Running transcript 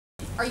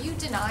Are you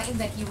denying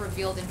that he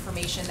revealed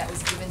information that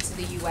was given to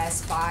the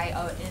U.S. by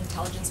an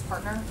intelligence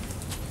partner?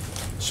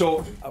 So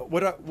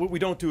what we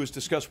don't do is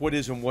discuss what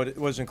is and what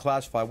wasn't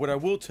classified. What I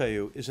will tell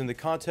you is in the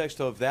context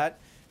of that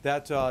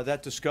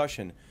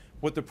discussion,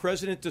 what the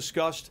president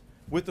discussed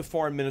with the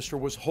foreign minister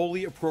was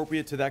wholly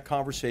appropriate to that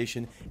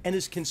conversation and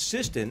is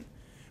consistent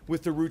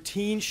with the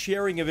routine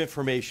sharing of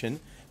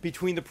information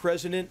between the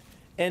president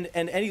and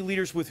any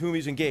leaders with whom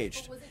he's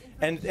engaged. But was it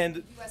information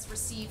the U.S.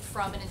 received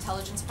from an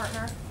intelligence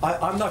partner?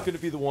 I'm not going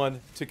to be the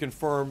one to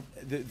confirm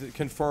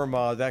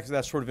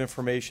that sort of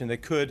information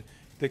that could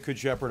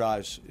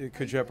jeopardize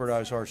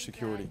our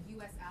security.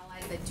 U.S.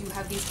 allies that do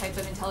have these type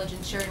of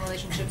intelligence sharing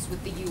relationships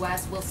with the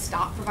U.S. will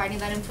stop providing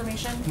that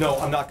information? No,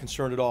 I'm not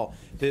concerned at all.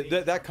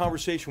 That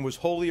conversation was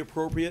wholly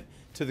appropriate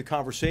to the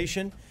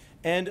conversation,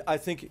 and I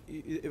think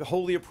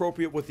wholly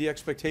appropriate what the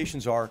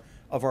expectations are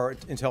of our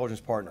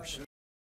intelligence partners.